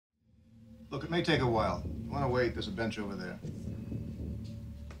Look, it may take a while. If you want to wait, there's a bench over there.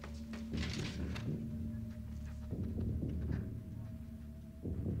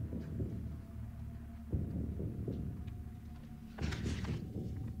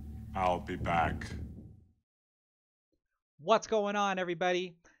 I'll be back. What's going on,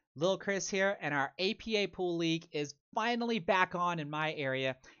 everybody? Lil Chris here, and our APA Pool League is finally back on in my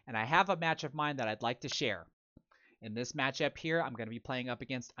area, and I have a match of mine that I'd like to share. In this matchup here, I'm going to be playing up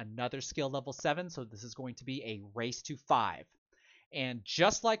against another skill level 7, so this is going to be a race to 5. And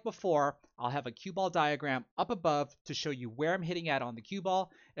just like before, I'll have a cue ball diagram up above to show you where I'm hitting at on the cue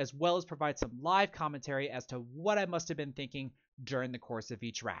ball, as well as provide some live commentary as to what I must have been thinking during the course of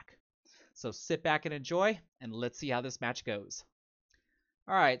each rack. So sit back and enjoy, and let's see how this match goes.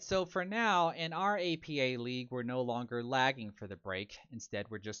 Alright, so for now, in our APA league, we're no longer lagging for the break. Instead,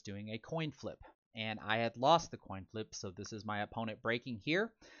 we're just doing a coin flip. And I had lost the coin flip, so this is my opponent breaking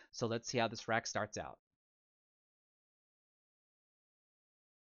here. So let's see how this rack starts out.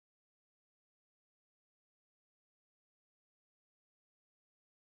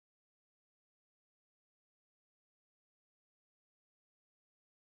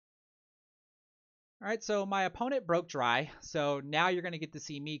 Alright, so my opponent broke dry, so now you're going to get to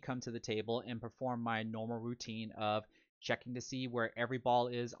see me come to the table and perform my normal routine of checking to see where every ball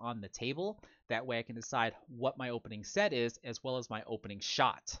is on the table. That way I can decide what my opening set is, as well as my opening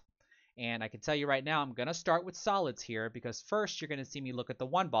shot. And I can tell you right now, I'm going to start with solids here, because first you're going to see me look at the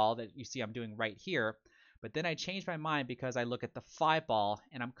 1 ball that you see I'm doing right here. But then I changed my mind because I look at the 5 ball,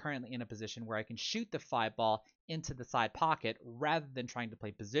 and I'm currently in a position where I can shoot the 5 ball into the side pocket rather than trying to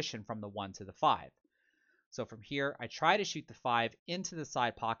play position from the 1 to the 5. So from here, I try to shoot the 5 into the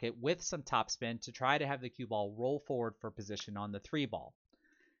side pocket with some topspin to try to have the cue ball roll forward for position on the 3 ball.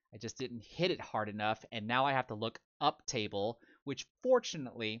 I just didn't hit it hard enough, and now I have to look up table, which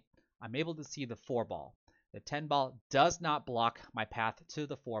fortunately, I'm able to see the 4 ball. The 10 ball does not block my path to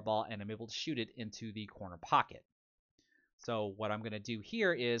the 4 ball, and I'm able to shoot it into the corner pocket. So what I'm going to do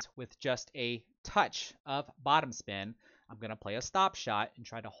here is, with just a touch of bottom spin, I'm going to play a stop shot and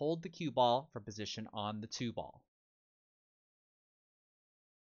try to hold the cue ball for position on the 2 ball.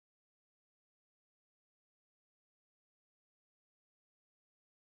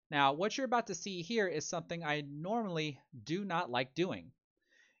 Now, what you're about to see here is something I normally do not like doing.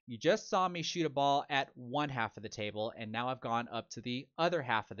 You just saw me shoot a ball at one half of the table, and now I've gone up to the other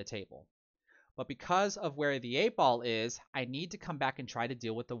half of the table. But because of where the 8 ball is, I need to come back and try to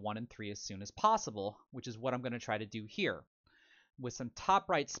deal with the 1 and 3 as soon as possible, which is what I'm going to try to do here. With some top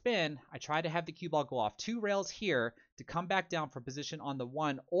right spin, I try to have the cue ball go off 2 rails here to come back down for position on the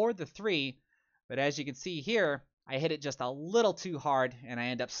 1 or the 3, but as you can see here, I hit it just a little too hard and I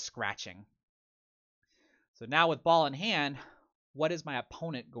end up scratching. So now with ball in hand, what is my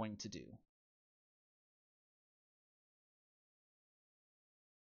opponent going to do?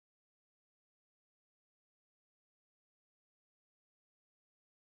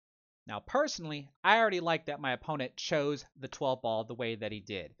 Now, personally, I already like that my opponent chose the 12 ball the way that he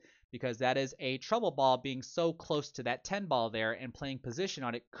did, because that is a trouble ball being so close to that 10 ball there, and playing position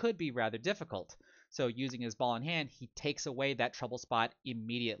on it could be rather difficult. So using his ball in hand, he takes away that trouble spot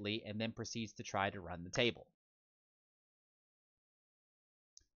immediately and then proceeds to try to run the table.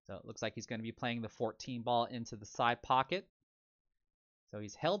 So it looks like he's going to be playing the 14 ball into the side pocket. So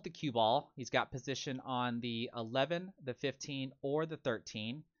he's held the cue ball. He's got position on the 11, the 15, or the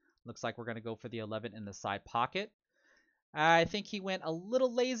 13. Looks like we're going to go for the 11 in the side pocket. I think he went a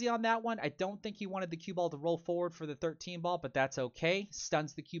little lazy on that one. I don't think he wanted the cue ball to roll forward for the 13 ball, but that's okay.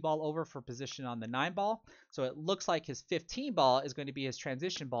 Stuns the cue ball over for position on the 9 ball. So it looks like his 15 ball is going to be his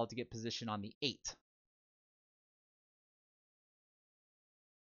transition ball to get position on the 8.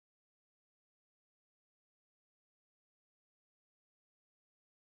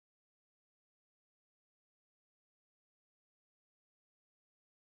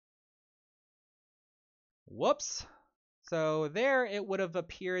 Whoops. So there it would have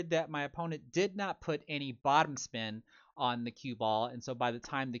appeared that my opponent did not put any bottom spin on the cue ball, and so by the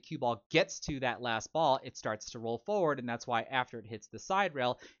time the cue ball gets to that last ball, it starts to roll forward, and that's why after it hits the side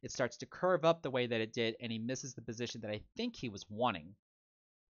rail, it starts to curve up the way that it did, and he misses the position that I think he was wanting.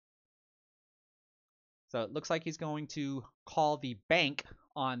 So it looks like he's going to call the bank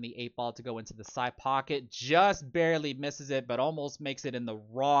on the 8 ball to go into the side pocket. Just barely misses it, but almost makes it in the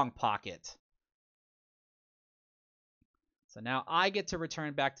wrong pocket. So now I get to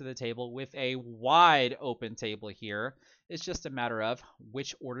return back to the table with a wide open table here. It's just a matter of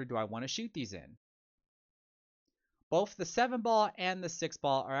which order do I want to shoot these in. Both the 7 ball and the 6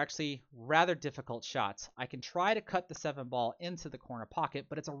 ball are actually rather difficult shots. I can try to cut the 7 ball into the corner pocket,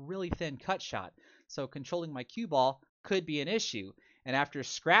 but it's a really thin cut shot. So controlling my cue ball could be an issue. And after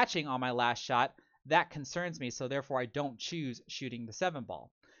scratching on my last shot, that concerns me, so therefore I don't choose shooting the 7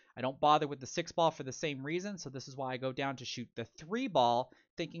 ball. I don't bother with the 6 ball for the same reason, so this is why I go down to shoot the 3 ball,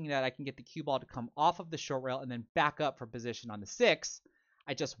 thinking that I can get the cue ball to come off of the short rail and then back up for position on the 6.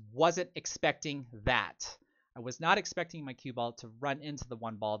 I just wasn't expecting that. I was not expecting my cue ball to run into the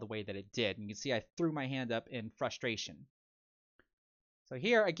 1 ball the way that it did. And you can see I threw my hand up in frustration. So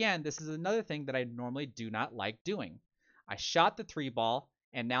here, again, this is another thing that I normally do not like doing. I shot the 3 ball,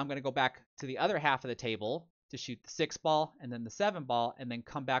 and now I'm going to go back to the other half of the table to shoot the 6 ball and then the 7 ball, and then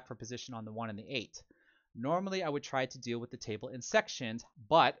come back for position on the 1 and the 8. Normally, I would try to deal with the table in sections,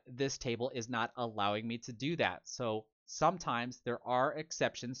 but this table is not allowing me to do that. So sometimes there are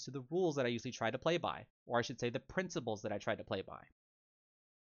exceptions to the rules that I usually try to play by, or I should say the principles that I try to play by.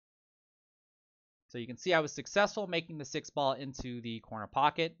 So you can see I was successful making the 6 ball into the corner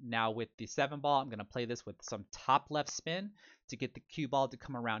pocket. Now with the 7 ball, I'm going to play this with some top left spin to get the cue ball to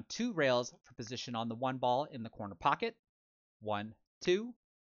come around 2 rails for position on the 1 ball in the corner pocket. 1, 2.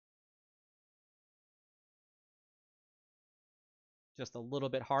 Just a little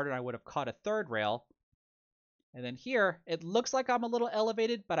bit harder, I would have caught a 3rd rail. And then here, it looks like I'm a little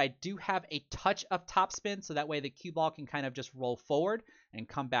elevated, but I do have a touch of topspin, so that way the cue ball can kind of just roll forward and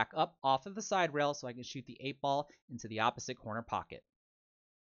come back up off of the side rail so I can shoot the 8 ball into the opposite corner pocket.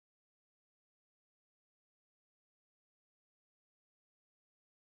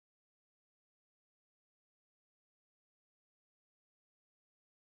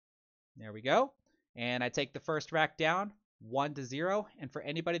 There we go. And I take the first rack down, 1-0. And for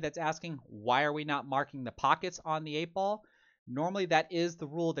anybody that's asking, why are we not marking the pockets on the 8 ball? Normally that is the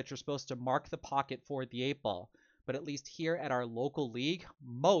rule, that you're supposed to mark the pocket for the 8 ball. But at least here at our local league,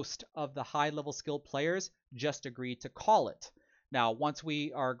 most of the high level skilled players just agree to call it. Now, once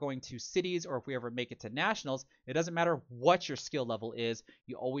we are going to cities, or if we ever make it to nationals, it doesn't matter what your skill level is,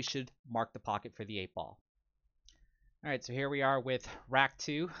 you always should mark the pocket for the 8 ball. All right, so here we are with rack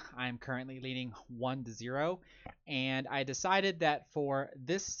 2. I'm currently leading 1-0, and I decided that for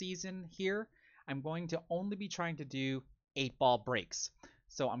this season here, I'm going to only be trying to do 8 ball breaks.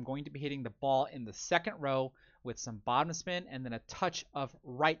 So I'm going to be hitting the ball in the second row with some bottom spin and then a touch of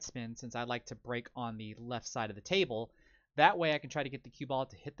right spin, since I like to break on the left side of the table. That way I can try to get the cue ball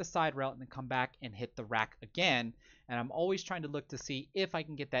to hit the side rail and then come back and hit the rack again. And I'm always trying to look to see if I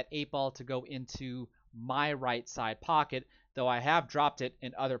can get that 8 ball to go into my right side pocket, though I have dropped it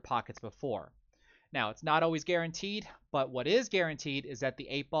in other pockets before. Now, it's not always guaranteed, but what is guaranteed is that the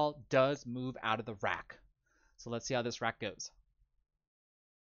 8 ball does move out of the rack. So let's see how this rack goes.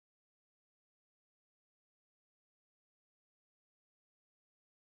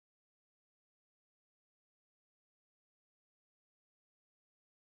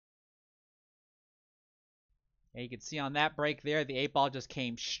 And you can see on that break there, the 8 ball just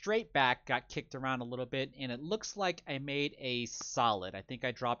came straight back, got kicked around a little bit, and it looks like I made a solid. I think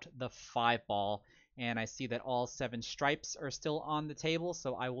I dropped the 5 ball, and I see that all 7 stripes are still on the table,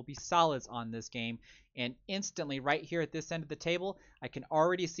 so I will be solids on this game. And instantly, right here at this end of the table, I can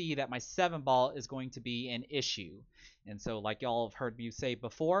already see that my 7 ball is going to be an issue. And so, like y'all have heard me say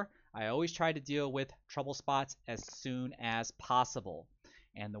before, I always try to deal with trouble spots as soon as possible.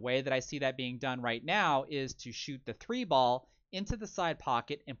 And the way that I see that being done right now is to shoot the 3 ball into the side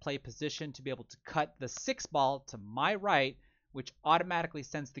pocket and play position to be able to cut the 6 ball to my right, which automatically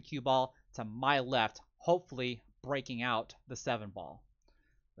sends the cue ball to my left, hopefully breaking out the 7 ball.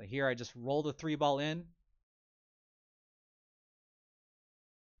 So here I just roll the 3 ball in.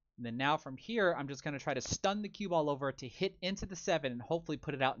 And then now from here, I'm just going to try to stun the cue ball over to hit into the 7 and hopefully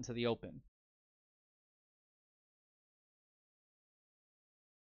put it out into the open.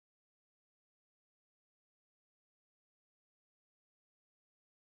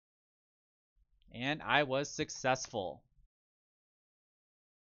 And I was successful.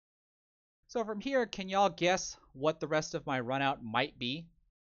 So from here, can y'all guess what the rest of my run out might be?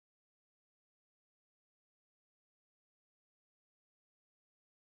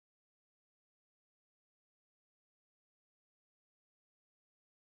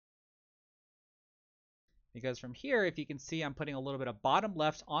 Because from here, if you can see, I'm putting a little bit of bottom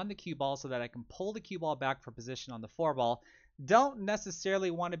left on the cue ball so that I can pull the cue ball back for position on the 4 ball. Don't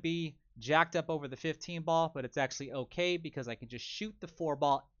necessarily want to be jacked up over the 15 ball, but it's actually okay because I can just shoot the 4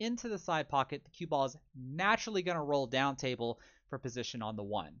 ball into the side pocket. The cue ball is naturally going to roll down table for position on the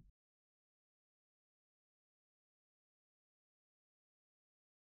 1.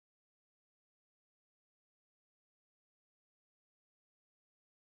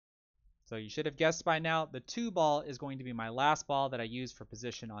 So you should have guessed by now, the 2 ball is going to be my last ball that I use for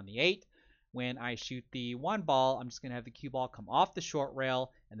position on the 8. When I shoot the 1 ball, I'm just going to have the cue ball come off the short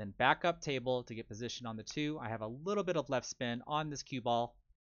rail and then back up table to get position on the 2. I have a little bit of left spin on this cue ball.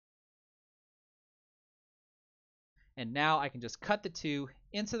 And now I can just cut the 2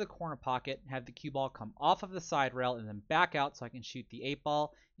 into the corner pocket, have the cue ball come off of the side rail and then back out so I can shoot the 8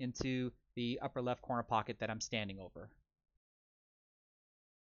 ball into the upper left corner pocket that I'm standing over.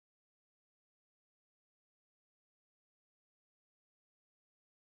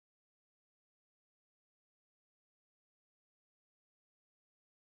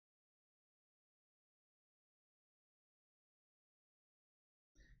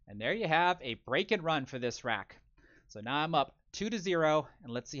 And there you have a break and run for this rack. So now I'm up 2-0,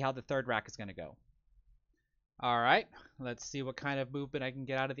 and let's see how the third rack is going to go. All right, let's see what kind of movement I can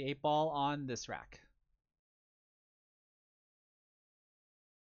get out of the 8 ball on this rack.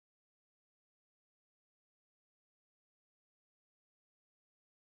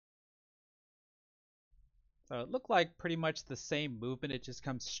 So it looked like pretty much the same movement. It just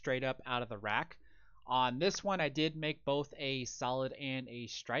comes straight up out of the rack. On this one, I did make both a solid and a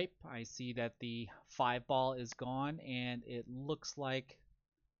stripe. I see that the 5 ball is gone, and it looks like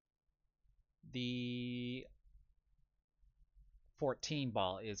the 14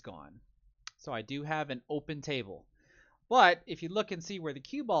 ball is gone. So I do have an open table. But if you look and see where the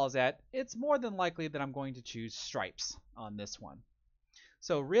cue ball is at, it's more than likely that I'm going to choose stripes on this one.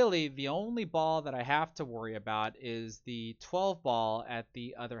 So really, the only ball that I have to worry about is the 12 ball at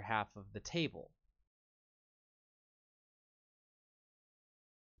the other half of the table.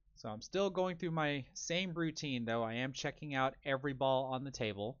 So I'm still going through my same routine, though. I am checking out every ball on the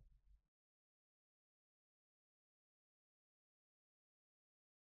table.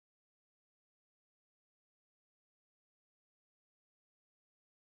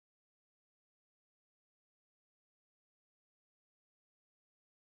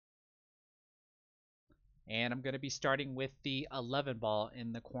 And I'm going to be starting with the 11 ball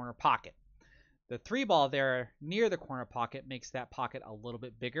in the corner pocket. The 3 ball there near the corner pocket makes that pocket a little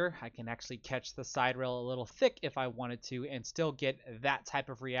bit bigger. I can actually catch the side rail a little thick if I wanted to and still get that type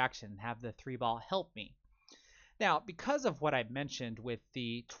of reaction and have the 3 ball help me. Now, because of what I mentioned with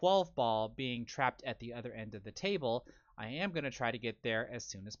the 12 ball being trapped at the other end of the table, I am going to try to get there as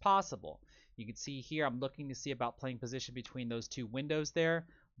soon as possible. You can see here I'm looking to see about playing position between those 2 windows there,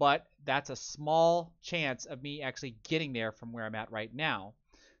 but that's a small chance of me actually getting there from where I'm at right now.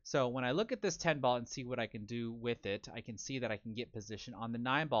 So when I look at this 10 ball and see what I can do with it, I can see that I can get position on the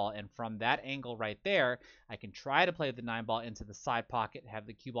 9 ball, and from that angle right there, I can try to play the 9 ball into the side pocket, have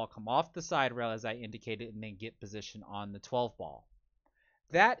the cue ball come off the side rail as I indicated, and then get position on the 12 ball.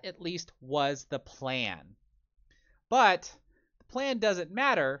 That at least was the plan. But the plan doesn't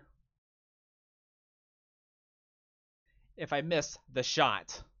matter if I miss the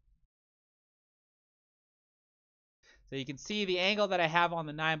shot. So you can see the angle that I have on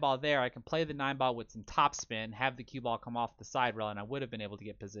the 9 ball there. I can play the 9 ball with some topspin, have the cue ball come off the side rail, and I would have been able to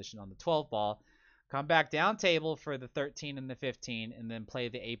get position on the 12 ball. Come back down table for the 13 and the 15, and then play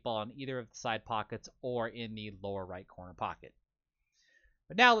the 8 ball in either of the side pockets or in the lower right corner pocket.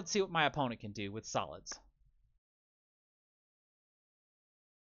 But now let's see what my opponent can do with solids.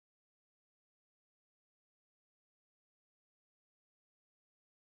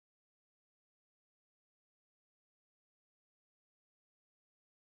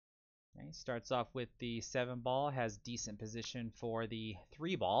 Okay, starts off with the 7 ball, has decent position for the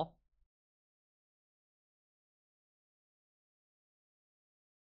 3 ball.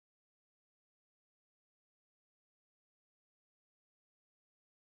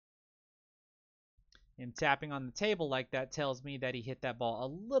 Him tapping on the table like that tells me that he hit that ball a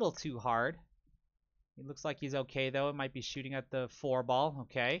little too hard. He looks like he's okay, though. It might be shooting at the 4 ball.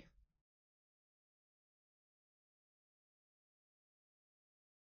 Okay.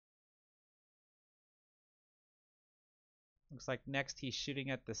 Looks like next he's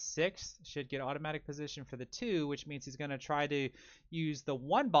shooting at the 6. Should get automatic position for the 2, which means he's going to try to use the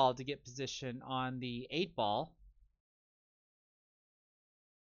 1 ball to get position on the 8 ball.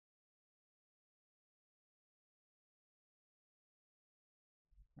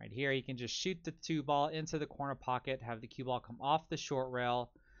 Right here, he can just shoot the 2 ball into the corner pocket, have the cue ball come off the short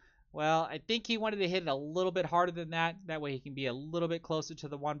rail. Well, I think he wanted to hit it a little bit harder than that. That way he can be a little bit closer to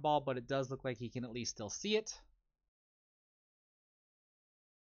the 1 ball, but it does look like he can at least still see it.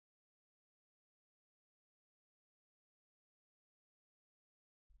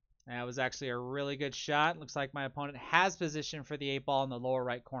 That was actually a really good shot. Looks like my opponent has position for the 8 ball in the lower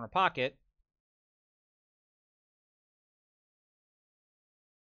right corner pocket.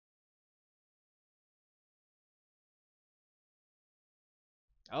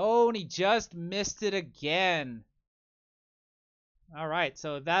 Oh, and he just missed it again. All right,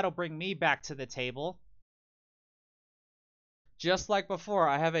 so that'll bring me back to the table. Just like before,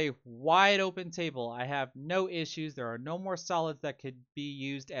 I have a wide open table. I have no issues. There are no more solids that could be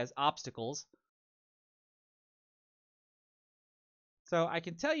used as obstacles. So I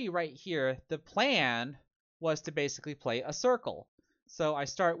can tell you right here, the plan was to basically play a circle. So I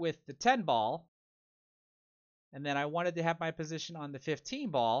start with the 10 ball, and then I wanted to have my position on the 15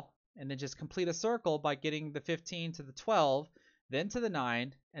 ball, and then just complete a circle by getting the 15 to the 12, then to the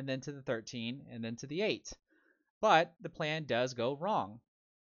 9, and then to the 13, and then to the 8. But the plan does go wrong.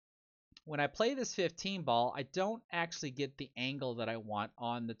 When I play this 15 ball, I don't actually get the angle that I want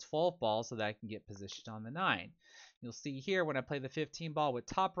on the 12 ball so that I can get positioned on the 9. You'll see here when I play the 15 ball with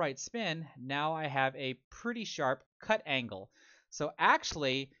top right spin, now I have a pretty sharp cut angle. So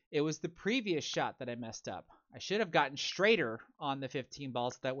actually, it was the previous shot that I messed up. I should have gotten straighter on the 15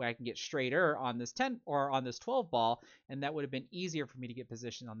 ball so that way I can get straighter on this 10 or on this 12 ball, and that would have been easier for me to get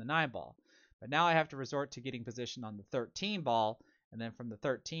position on the 9 ball. But now I have to resort to getting position on the 13 ball, and then from the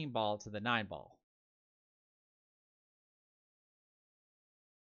 13 ball to the 9 ball.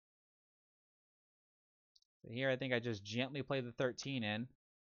 So here I think I just gently play the 13 in.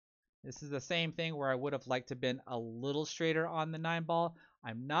 This is the same thing where I would have liked to have been a little straighter on the 9 ball.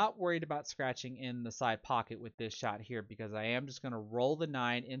 I'm not worried about scratching in the side pocket with this shot here because I am just going to roll the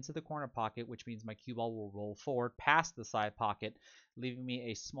 9 into the corner pocket, which means my cue ball will roll forward past the side pocket, leaving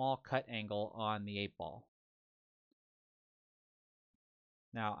me a small cut angle on the 8 ball.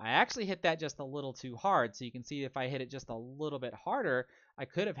 Now, I actually hit that just a little too hard, so you can see if I hit it just a little bit harder, I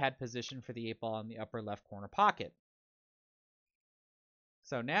could have had position for the 8 ball in the upper left corner pocket.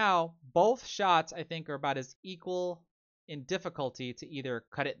 So now, both shots, I think, are about as equal in difficulty to either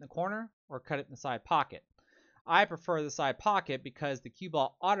cut it in the corner or cut it in the side pocket. I prefer the side pocket because the cue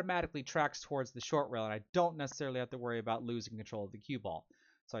ball automatically tracks towards the short rail, and I don't necessarily have to worry about losing control of the cue ball.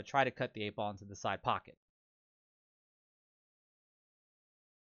 So I try to cut the 8 ball into the side pocket.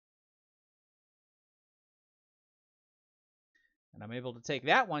 And I'm able to take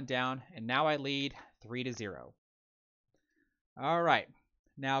that one down, and now I lead 3-0. All right,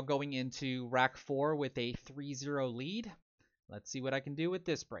 now going into rack 4 with a 3-0 lead. Let's see what I can do with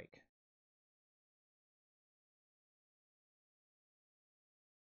this break.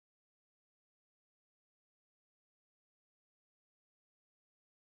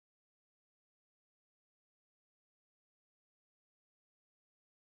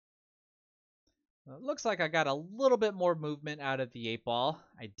 Well, it looks like I got a little bit more movement out of the 8 ball.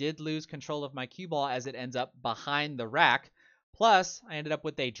 I did lose control of my cue ball as it ends up behind the rack. Plus, I ended up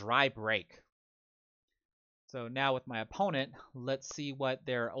with a dry break. So now with my opponent, let's see what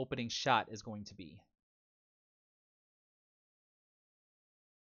their opening shot is going to be.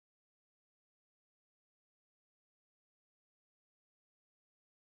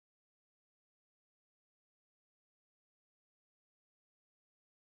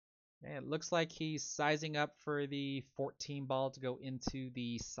 And it looks like he's sizing up for the 14 ball to go into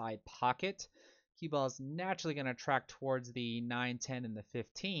the side pocket. Cue ball is naturally going to track towards the 9, 10, and the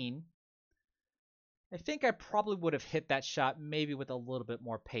 15. I think I probably would have hit that shot maybe with a little bit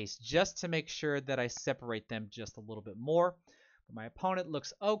more pace just to make sure that I separate them just a little bit more. But my opponent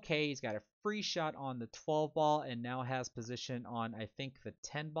looks okay. He's got a free shot on the 12 ball and now has position on, I think, the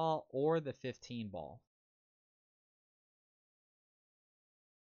 10 ball or the 15 ball.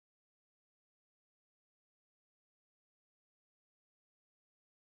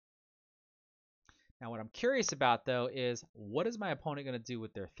 Now, what I'm curious about, though, is what is my opponent going to do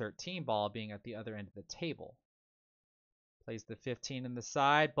with their 13 ball being at the other end of the table? Plays the 15 in the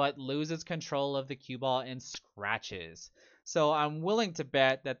side, but loses control of the cue ball and scratches. So I'm willing to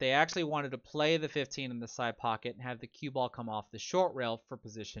bet that they actually wanted to play the 15 in the side pocket and have the cue ball come off the short rail for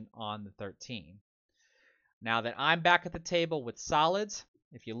position on the 13. Now that I'm back at the table with solids,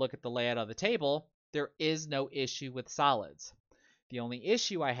 if you look at the layout of the table, there is no issue with solids. The only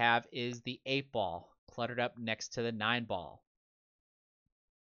issue I have is the 8 ball cluttered up next to the 9 ball.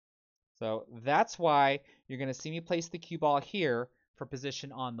 So that's why you're going to see me place the cue ball here for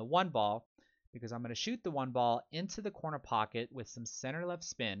position on the 1 ball, because I'm going to shoot the 1 ball into the corner pocket with some center left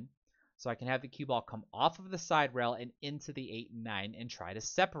spin so I can have the cue ball come off of the side rail and into the 8 and 9 and try to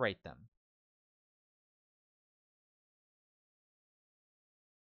separate them.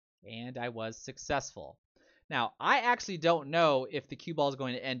 And I was successful. Now, I actually don't know if the cue ball is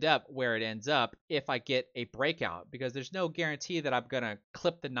going to end up where it ends up if I get a breakout, because there's no guarantee that I'm going to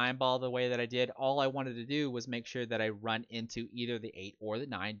clip the 9 ball the way that I did. All I wanted to do was make sure that I run into either the 8 or the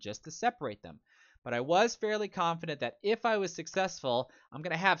 9 just to separate them. But I was fairly confident that if I was successful, I'm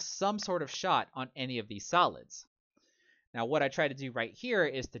going to have some sort of shot on any of these solids. Now, what I try to do right here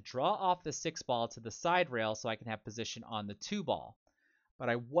is to draw off the 6 ball to the side rail so I can have position on the 2 ball. But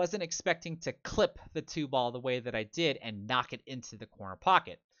I wasn't expecting to clip the 2 ball the way that I did and knock it into the corner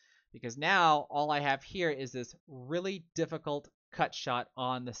pocket. Because now all I have here is this really difficult cut shot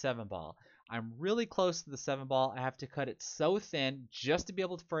on the 7 ball. I'm really close to the 7 ball. I have to cut it so thin just to be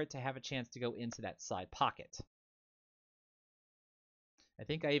able for it to have a chance to go into that side pocket. I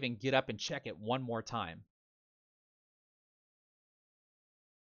think I even get up and check it one more time.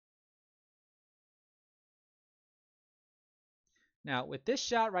 Now, with this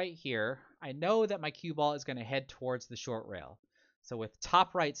shot right here, I know that my cue ball is going to head towards the short rail. So with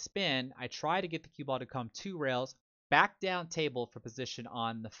top right spin, I try to get the cue ball to come 2 rails back down table for position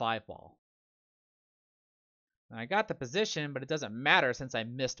on the 5 ball. Now, I got the position, but it doesn't matter since I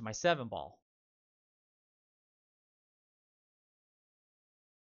missed my 7 ball.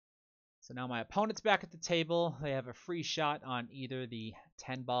 So now my opponent's back at the table. They have a free shot on either the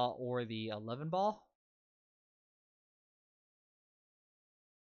 10 ball or the 11 ball.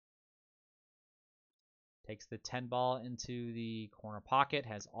 Takes the 10 ball into the corner pocket,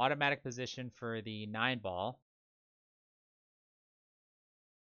 has automatic position for the 9 ball.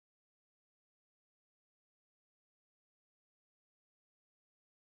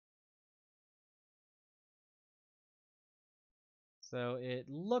 So it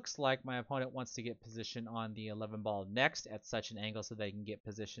looks like my opponent wants to get position on the 11 ball next at such an angle so they can get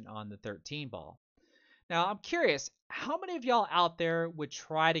position on the 13 ball. Now, I'm curious, how many of y'all out there would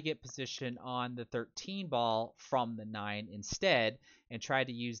try to get position on the 13 ball from the 9 instead and try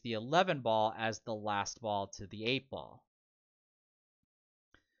to use the 11 ball as the last ball to the 8 ball?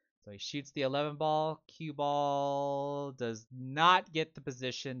 So he shoots the 11 ball. Cue ball does not get the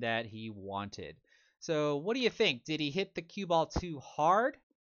position that he wanted. So what do you think? Did he hit the cue ball too hard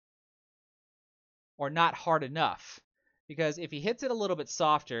or not hard enough? Because if he hits it a little bit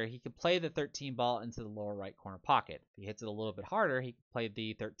softer, he can play the 13 ball into the lower right corner pocket. If he hits it a little bit harder, he can play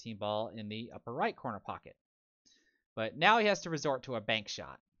the 13 ball in the upper right corner pocket. But now he has to resort to a bank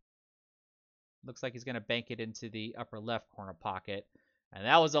shot. Looks like he's going to bank it into the upper left corner pocket. And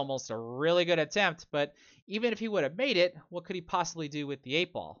that was almost a really good attempt, but even if he would have made it, what could he possibly do with the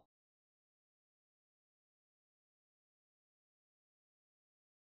 8 ball?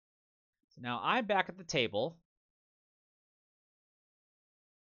 So now I'm back at the table.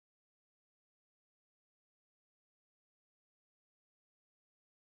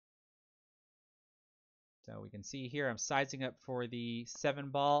 So we can see here I'm sizing up for the 7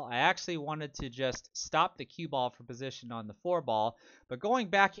 ball. I actually wanted to just stop the cue ball for position on the 4 ball, but going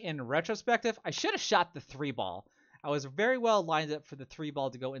back in retrospective, I should have shot the 3 ball. I was very well lined up for the 3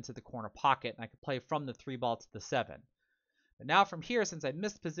 ball to go into the corner pocket, and I could play from the 3 ball to the 7. But now from here, since I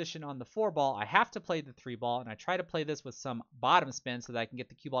missed position on the 4 ball, I have to play the 3 ball, and I try to play this with some bottom spin so that I can get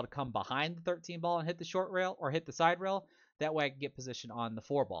the cue ball to come behind the 13 ball and hit the short rail or hit the side rail. That way I can get position on the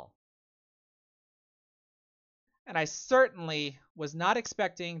 4 ball. And I certainly was not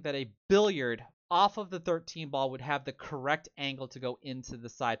expecting that a billiard off of the 13 ball would have the correct angle to go into the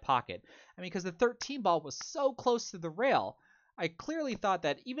side pocket. I mean, because the 13 ball was so close to the rail, I clearly thought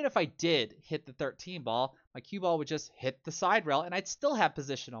that even if I did hit the 13 ball, my cue ball would just hit the side rail and I'd still have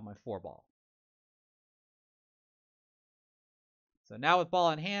position on my 4 ball. So now with ball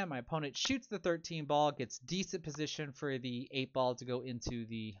in hand, my opponent shoots the 13 ball, gets decent position for the 8 ball to go into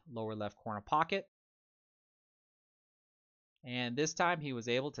the lower left corner pocket. And this time he was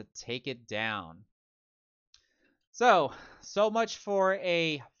able to take it down. So much for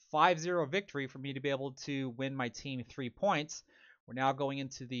a 5-0 victory for me to be able to win my team 3 points. We're now going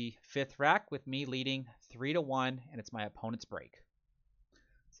into the 5th rack with me leading 3-1, and it's my opponent's break.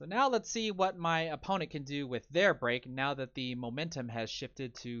 So now let's see what my opponent can do with their break now that the momentum has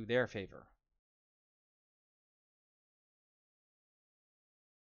shifted to their favor.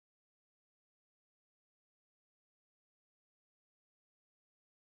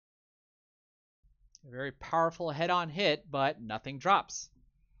 A very powerful head-on hit, but nothing drops.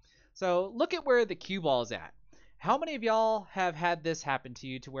 So look at where the cue ball is at. How many of y'all have had this happen to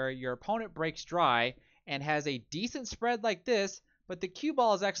you to where your opponent breaks dry and has a decent spread like this, but the cue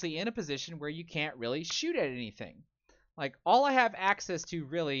ball is actually in a position where you can't really shoot at anything? Like, all I have access to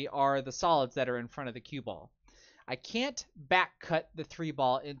really are the solids that are in front of the cue ball. I can't back cut the 3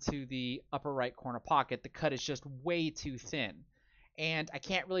 ball into the upper right corner pocket. The cut is just way too thin. And I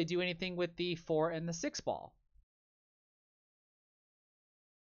can't really do anything with the 4 and the 6 ball.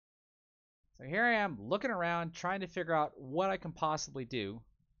 So here I am looking around trying to figure out what I can possibly do.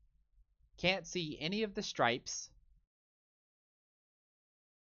 Can't see any of the stripes.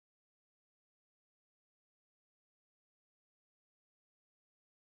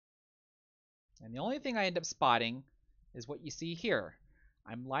 And the only thing I end up spotting is what you see here.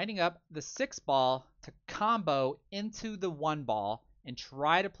 I'm lining up the 6 ball to combo into the 1 ball and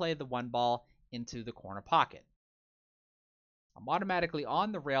try to play the 1 ball into the corner pocket. I'm automatically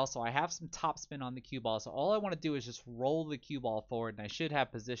on the rail, so I have some topspin on the cue ball. So all I want to do is just roll the cue ball forward, and I should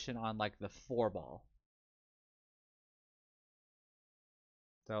have position on like the 4 ball.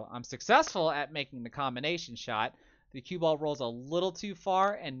 So I'm successful at making the combination shot. The cue ball rolls a little too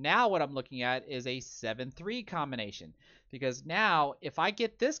far, and now what I'm looking at is a 7-3 combination. Because now, if I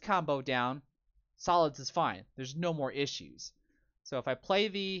get this combo down, solids is fine. There's no more issues. So if I play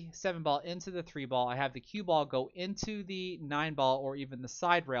the 7 ball into the 3 ball, I have the cue ball go into the 9 ball or even the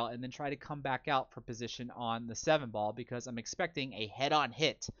side rail and then try to come back out for position on the 7 ball because I'm expecting a head-on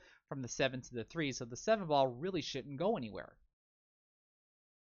hit from the 7 to the 3, so the 7 ball really shouldn't go anywhere.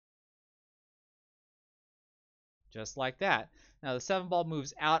 Just like that. Now the 7 ball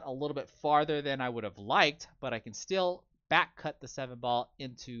moves out a little bit farther than I would have liked, but I can still back cut the 7 ball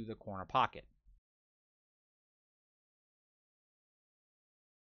into the corner pocket.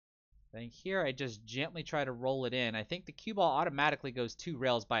 Then here I just gently try to roll it in. I think the cue ball automatically goes 2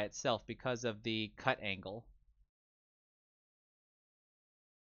 rails by itself because of the cut angle.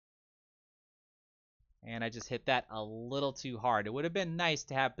 And I just hit that a little too hard. It would have been nice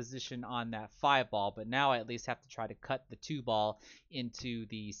to have position on that 5 ball, but now I at least have to try to cut the 2 ball into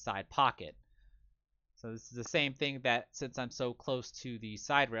the side pocket. So this is the same thing that since I'm so close to the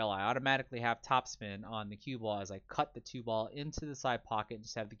side rail, I automatically have topspin on the cue ball as I cut the 2 ball into the side pocket and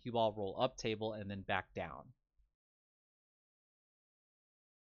just have the cue ball roll up table and then back down.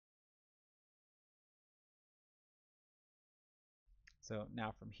 So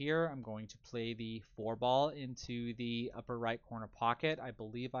now from here, I'm going to play the 4 ball into the upper right corner pocket. I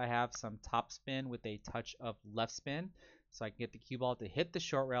believe I have some top spin with a touch of left spin. So I can get the cue ball to hit the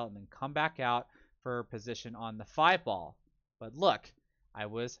short rail and then come back out for position on the 5 ball. But look, I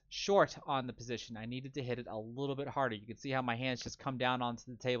was short on the position. I needed to hit it a little bit harder. You can see how my hands just come down onto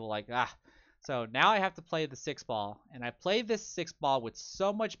the table like, ah. So now I have to play the 6 ball, and I play this 6 ball with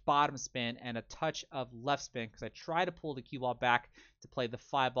so much bottom spin and a touch of left spin because I try to pull the cue ball back to play the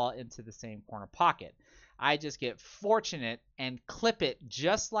 5 ball into the same corner pocket. I just get fortunate and clip it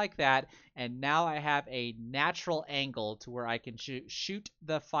just like that, and now I have a natural angle to where I can shoot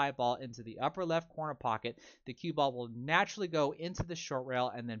the 5 ball into the upper left corner pocket. The cue ball will naturally go into the short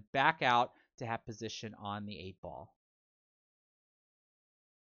rail and then back out to have position on the 8 ball.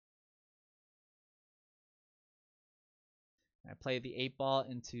 I play the 8 ball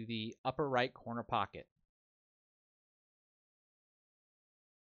into the upper right corner pocket.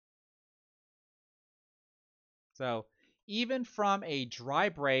 So even from a dry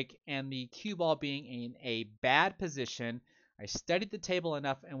break and the cue ball being in a bad position, I studied the table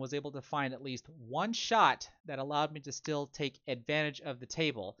enough and was able to find at least one shot that allowed me to still take advantage of the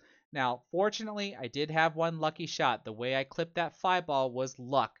table. Now, fortunately, I did have one lucky shot. The way I clipped that 5 ball was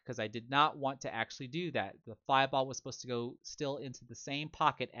luck because I did not want to actually do that. The 5 ball was supposed to go still into the same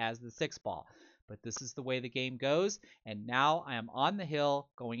pocket as the 6 ball. But this is the way the game goes, and now I am on the hill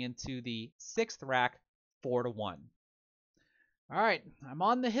going into the 6th rack 4-1. All right, I'm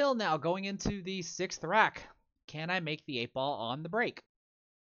on the hill now going into the 6th rack. Can I make the 8 ball on the break?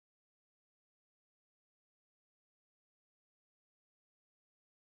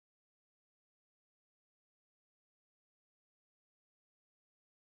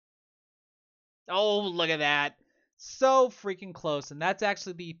 Oh, look at that. So freaking close. And that's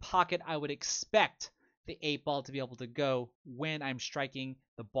actually the pocket I would expect the 8 ball to be able to go when I'm striking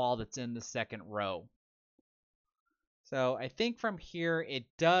the ball that's in the 2nd row. So I think from here it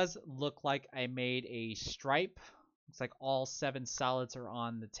does look like I made a stripe. Looks like all 7 solids are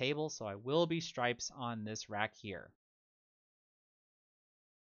on the table, so I will be stripes on this rack here.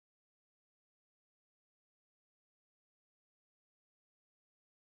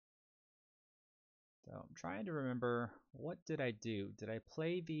 So I'm trying to remember, what did I do? Did I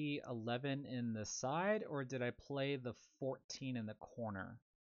play the 11 in the side or did I play the 14 in the corner?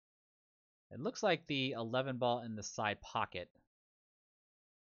 It looks like the 11 ball in the side pocket.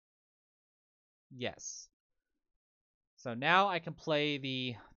 Yes. So now I can play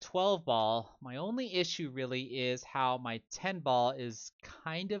the 12 ball. My only issue really is how my 10 ball is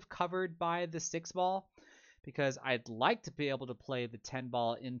kind of covered by the 6 ball because I'd like to be able to play the 10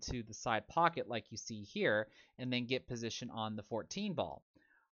 ball into the side pocket like you see here and then get position on the 14 ball.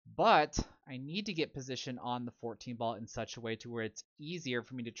 But I need to get position on the 14 ball in such a way to where it's easier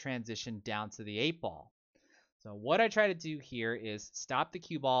for me to transition down to the 8 ball. So what I try to do here is stop the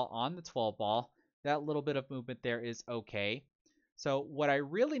cue ball on the 12 ball. That little bit of movement there is okay. So what I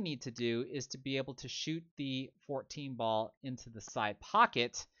really need to do is to be able to shoot the 14 ball into the side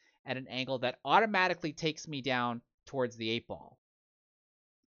pocket at an angle that automatically takes me down towards the 8 ball.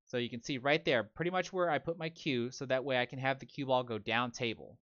 So you can see right there, pretty much where I put my cue, so that way I can have the cue ball go down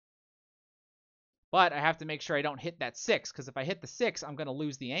table. But I have to make sure I don't hit that 6, because if I hit the 6, I'm going to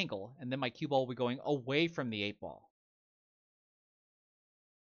lose the angle, and then my cue ball will be going away from the 8 ball.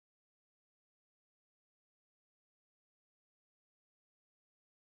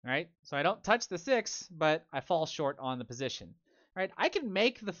 Right? So I don't touch the 6, but I fall short on the position. Right? I can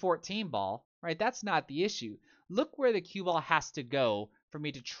make the 14 ball, right? That's not the issue. Look where the cue ball has to go for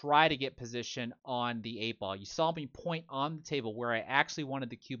me to try to get position on the 8 ball. You saw me point on the table where I actually wanted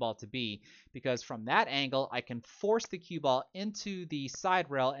the cue ball to be, because from that angle, I can force the cue ball into the side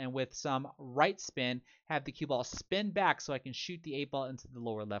rail, and with some right spin, have the cue ball spin back so I can shoot the 8 ball into the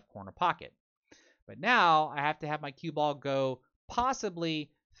lower left corner pocket. But now I have to have my cue ball go possibly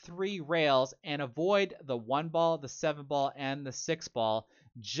 3 rails and avoid the 1 ball, the 7 ball, and the 6 ball,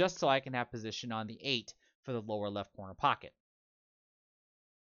 just so I can have position on the 8 for the lower left corner pocket.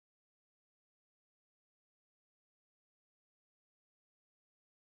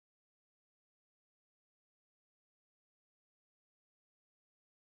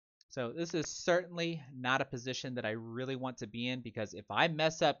 So this is certainly not a position that I really want to be in, because if I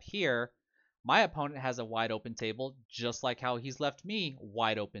mess up here, my opponent has a wide open table, just like how he's left me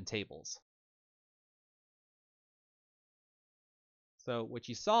wide open tables. So what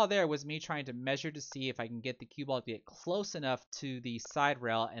you saw there was me trying to measure to see if I can get the cue ball to get close enough to the side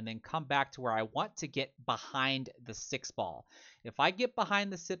rail and then come back to where I want to get behind the 6 ball. If I get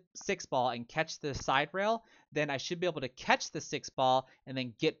behind the 6 ball and catch the side rail, then I should be able to catch the 6 ball and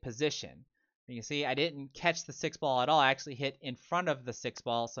then get position. You can see I didn't catch the 6 ball at all. I actually hit in front of the 6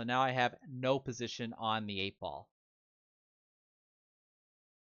 ball, so now I have no position on the 8 ball.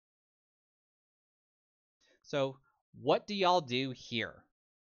 So what do y'all do here?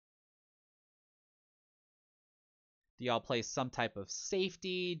 Do y'all play some type of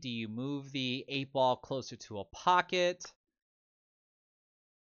safety? Do you move the 8 ball closer to a pocket?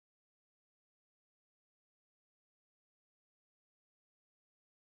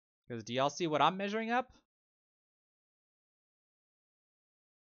 Because do y'all see what I'm measuring up?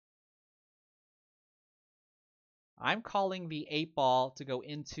 I'm calling the 8 ball to go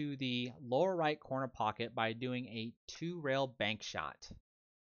into the lower right corner pocket by doing a 2-rail bank shot.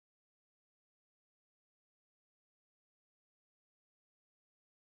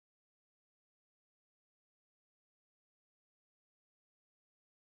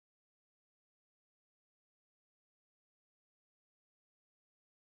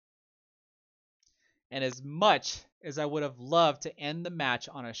 And as much as I would have loved to end the match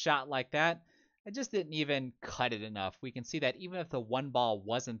on a shot like that, I just didn't even cut it enough. We can see that even if the 1 ball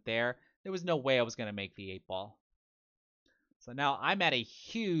wasn't there, there was no way I was going to make the 8 ball. So now I'm at a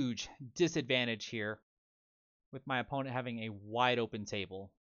huge disadvantage here, with my opponent having a wide open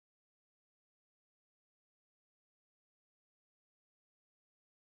table.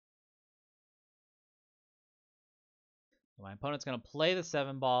 So my opponent's going to play the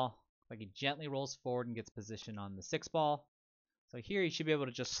 7 ball. Like he gently rolls forward and gets position on the 6 ball. So here he should be able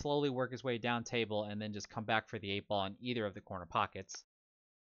to just slowly work his way down table and then just come back for the 8 ball in either of the corner pockets.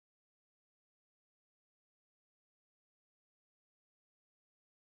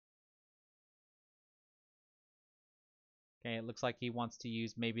 Okay, it looks like he wants to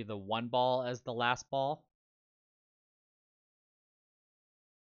use maybe the 1 ball as the last ball.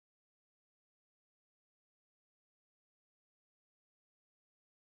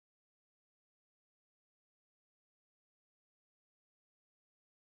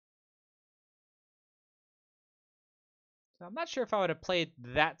 So I'm not sure if I would have played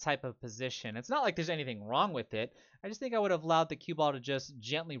that type of position. It's not like there's anything wrong with it. I just think I would have allowed the cue ball to just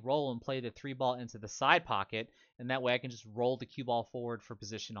gently roll and play the 3 ball into the side pocket, and that way I can just roll the cue ball forward for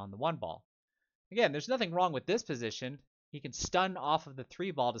position on the 1 ball. Again, there's nothing wrong with this position. He can stun off of the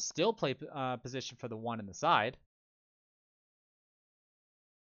 3 ball to still play position for the 1 in the side.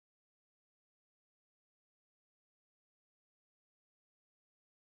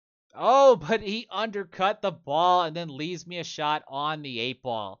 Oh, but he undercut the ball and then leaves me a shot on the 8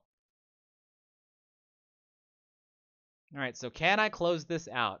 ball. All right, so can I close this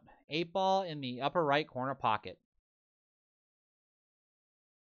out? 8 ball in the upper right corner pocket.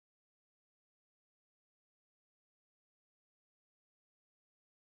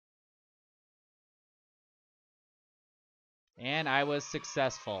 And I was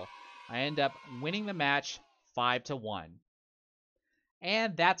successful. I end up winning the match 5-1.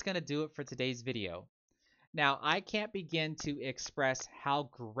 And that's going to do it for today's video. Now, I can't begin to express how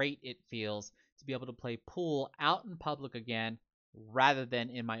great it feels to be able to play pool out in public again rather than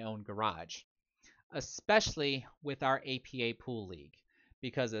in my own garage, especially with our APA Pool League,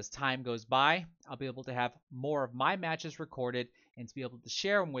 because as time goes by, I'll be able to have more of my matches recorded and to be able to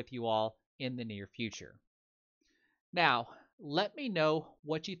share them with you all in the near future. Now, let me know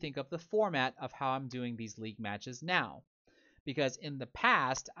what you think of the format of how I'm doing these league matches now, because in the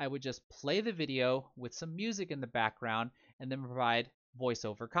past, I would just play the video with some music in the background and then provide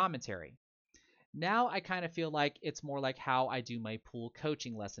voiceover commentary. Now I kind of feel like it's more like how I do my pool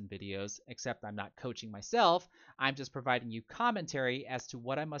coaching lesson videos, except I'm not coaching myself. I'm just providing you commentary as to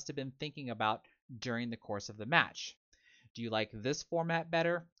what I must have been thinking about during the course of the match. Do you like this format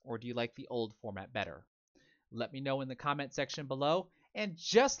better, or do you like the old format better? Let me know in the comment section below. And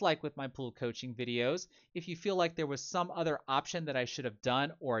just like with my pool coaching videos, if you feel like there was some other option that I should have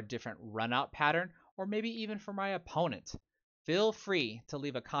done, or a different run out pattern, or maybe even for my opponent, feel free to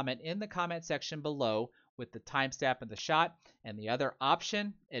leave a comment in the comment section below with the timestamp of the shot and the other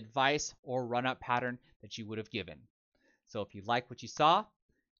option, advice, or run up pattern that you would have given. So if you like what you saw,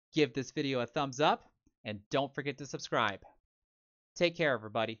 give this video a thumbs up and don't forget to subscribe. Take care,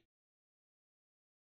 everybody.